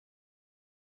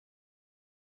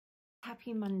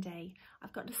Happy Monday.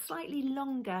 I've got a slightly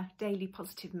longer daily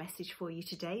positive message for you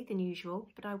today than usual,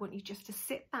 but I want you just to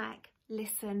sit back,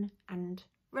 listen and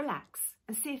relax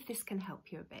and see if this can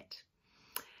help you a bit.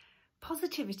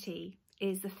 Positivity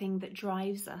is the thing that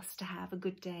drives us to have a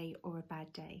good day or a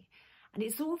bad day. And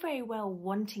it's all very well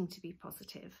wanting to be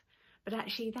positive, but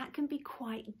actually that can be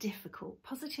quite difficult.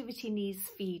 Positivity needs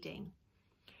feeding.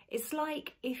 It's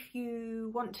like if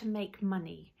you want to make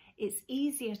money. It's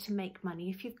easier to make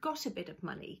money if you've got a bit of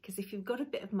money, because if you've got a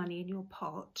bit of money in your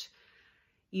pot,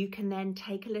 you can then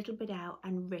take a little bit out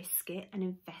and risk it and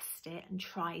invest it and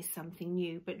try something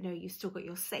new, but no, you've still got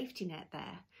your safety net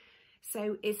there.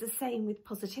 So it's the same with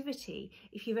positivity.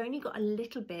 If you've only got a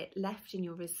little bit left in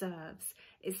your reserves,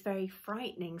 it's very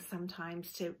frightening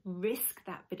sometimes to risk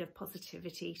that bit of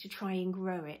positivity to try and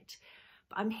grow it.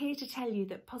 But I'm here to tell you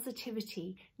that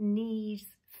positivity needs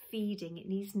feeding, it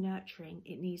needs nurturing,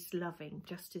 it needs loving,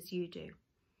 just as you do.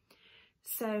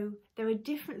 So there are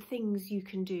different things you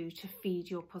can do to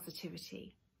feed your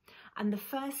positivity. And the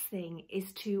first thing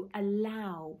is to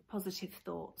allow positive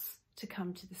thoughts to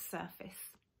come to the surface.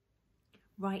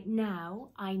 Right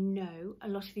now, I know a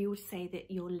lot of you would say that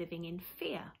you're living in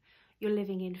fear. You're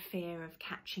living in fear of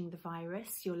catching the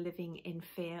virus. You're living in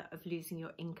fear of losing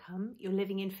your income. You're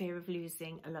living in fear of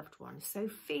losing a loved one. So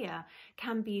fear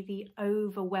can be the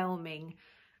overwhelming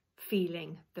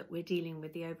feeling that we're dealing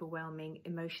with, the overwhelming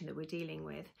emotion that we're dealing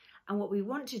with. And what we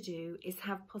want to do is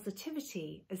have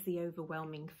positivity as the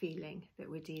overwhelming feeling that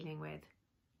we're dealing with.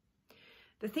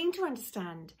 The thing to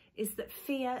understand is that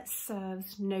fear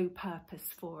serves no purpose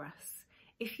for us.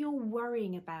 If you're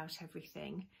worrying about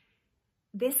everything,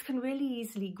 this can really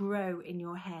easily grow in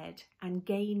your head and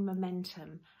gain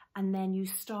momentum, and then you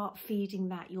start feeding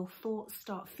that. Your thoughts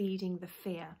start feeding the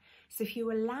fear. So if you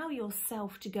allow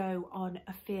yourself to go on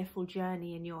a fearful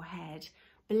journey in your head,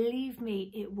 believe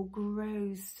me, it will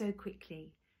grow so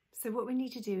quickly. So what we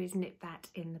need to do is nip that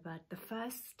in the bud. The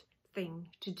first thing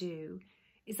to do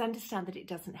is understand that it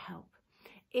doesn't help.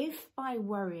 If by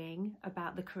worrying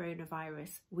about the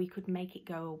coronavirus we could make it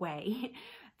go away,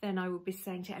 then I would be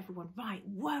saying to everyone, right,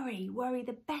 worry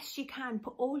the best you can,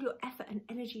 put all your effort and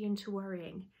energy into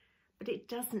worrying. But it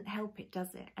doesn't help it,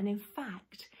 does it? And in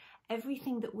fact,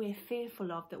 everything that we're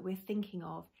fearful of, that we're thinking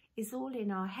of, is all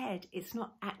in our head. It's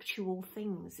not actual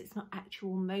things, it's not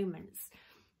actual moments.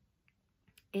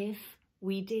 If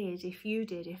we did, if you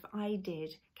did, if I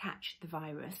did catch the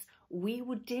virus, we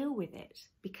would deal with it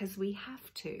because we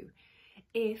have to.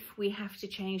 If we have to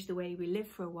change the way we live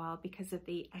for a while because of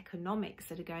the economics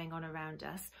that are going on around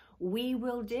us, we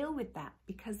will deal with that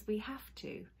because we have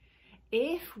to.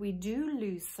 If we do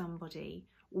lose somebody,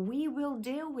 we will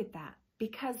deal with that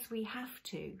because we have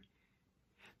to.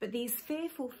 But these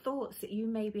fearful thoughts that you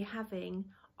may be having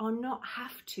are not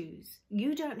have-tos.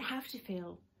 You don't have to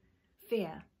feel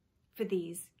fear for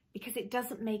these because it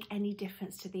doesn't make any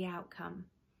difference to the outcome.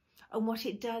 And what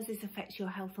it does is affect your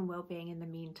health and well-being in the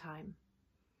meantime.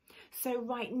 So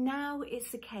right now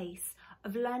it's a case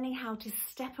of learning how to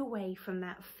step away from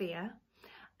that fear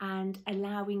and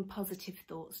allowing positive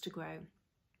thoughts to grow.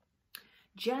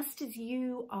 Just as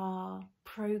you are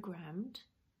programmed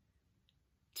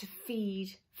to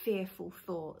feed fearful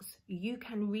thoughts, you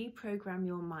can reprogram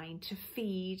your mind to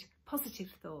feed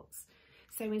positive thoughts.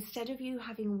 So instead of you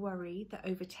having worry that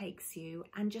overtakes you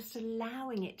and just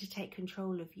allowing it to take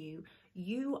control of you,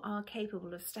 you are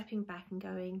capable of stepping back and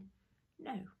going,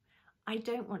 no, I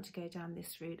don't want to go down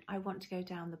this route. I want to go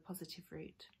down the positive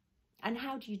route. And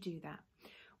how do you do that?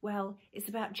 Well, it's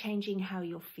about changing how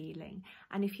you're feeling.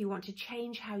 And if you want to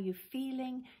change how you're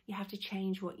feeling, you have to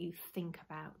change what you think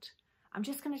about. I'm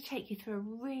just going to take you through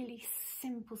a really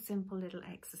simple little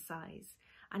exercise.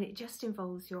 And it just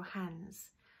involves your hands.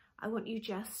 I want you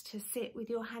just to sit with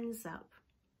your hands up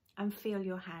and feel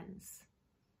your hands.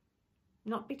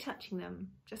 Not be touching them,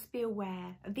 just be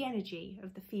aware of the energy,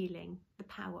 of the feeling, the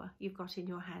power you've got in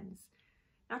your hands.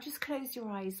 Now just close your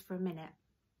eyes for a minute.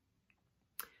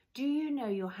 Do you know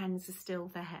your hands are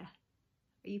still there?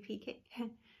 Are you peeking?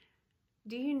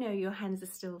 Do you know your hands are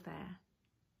still there?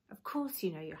 Of course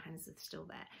you know your hands are still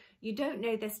there. You don't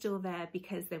know they're still there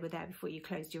because they were there before you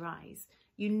closed your eyes.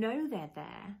 You know they're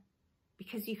there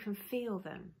because you can feel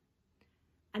them.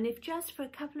 And if just for a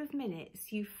couple of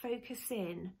minutes you focus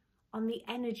in on the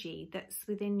energy that's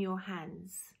within your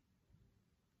hands,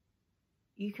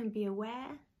 you can be aware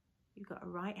you've got a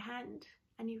right hand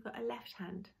and you've got a left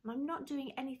hand. And I'm not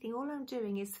doing anything, all I'm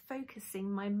doing is focusing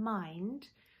my mind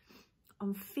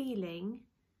on feeling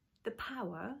the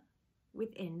power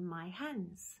within my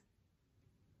hands.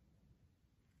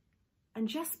 And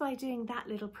just by doing that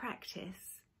little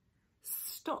practice,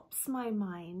 stops my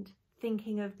mind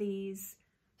thinking of these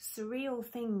surreal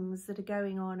things that are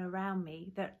going on around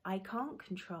me that I can't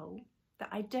control, that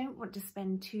I don't want to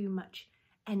spend too much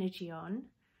energy on,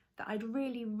 that I'd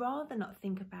really rather not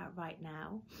think about right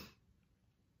now.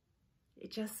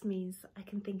 It just means I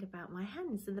can think about my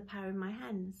hands and the power in my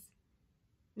hands.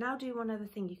 Now do one other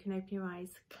thing. You can open your eyes,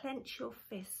 clench your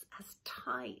fists as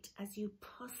tight as you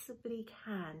possibly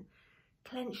can.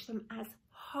 Clench them as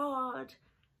hard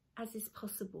as is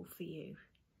possible for you.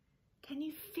 Can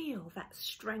you feel that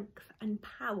strength and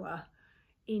power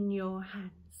in your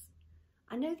hands?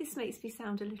 I know this makes me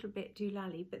sound a little bit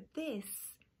doolally, but this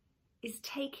is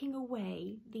taking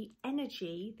away the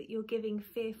energy that you're giving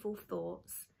fearful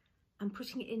thoughts and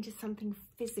putting it into something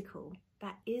physical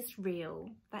that is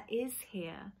real, that is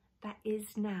here, that is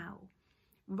now.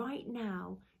 Right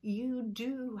now, you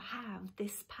do have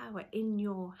this power in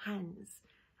your hands.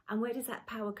 And where does that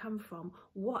power come from?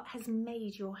 What has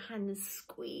made your hands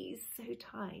squeeze so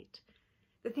tight?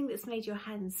 The thing that's made your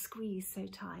hands squeeze so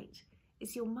tight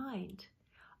is your mind.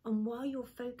 And while you're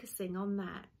focusing on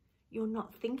that, you're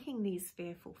not thinking these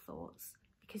fearful thoughts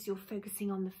because you're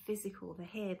focusing on the physical, the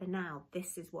here, the now.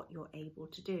 This is what you're able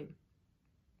to do.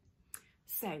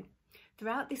 So,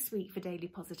 throughout this week for Daily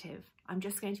Positive, I'm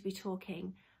just going to be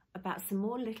talking about some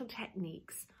more little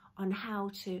techniques on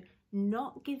how to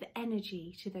not give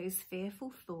energy to those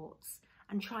fearful thoughts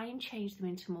and try and change them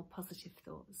into more positive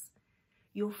thoughts.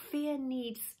 Your fear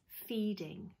needs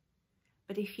feeding,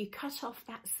 but if you cut off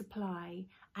that supply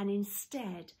and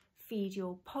instead feed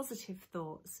your positive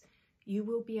thoughts, you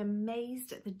will be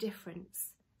amazed at the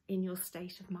difference in your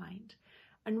state of mind.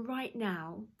 And right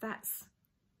now, that's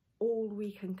all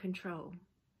we can control.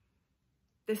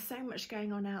 There's so much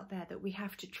going on out there that we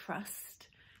have to trust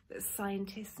that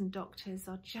scientists and doctors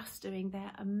are just doing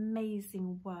their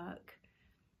amazing work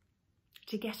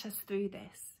to get us through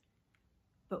this.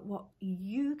 But what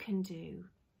you can do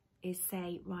is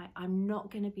say, right, I'm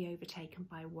not going to be overtaken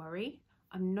by worry.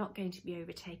 I'm not going to be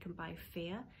overtaken by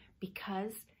fear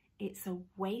because it's a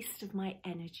waste of my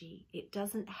energy. It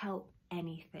doesn't help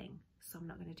anything. So I'm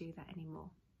not going to do that anymore.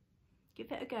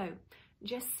 Give it a go.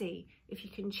 Just see if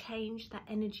you can change that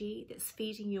energy that's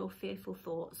feeding your fearful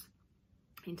thoughts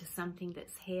into something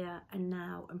that's here and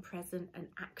now and present and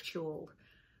actual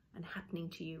and happening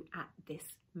to you at this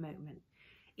moment.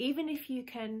 Even if you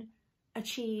can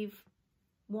achieve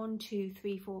 1, 2,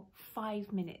 3, 4,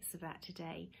 5 minutes of that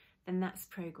today, then that's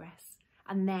progress.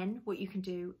 And then what you can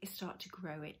do is start to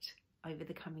grow it over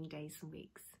the coming days and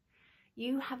weeks.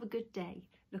 You have a good day.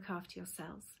 Look after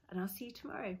yourselves, and I'll see you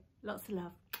tomorrow. Lots of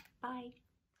love. Bye.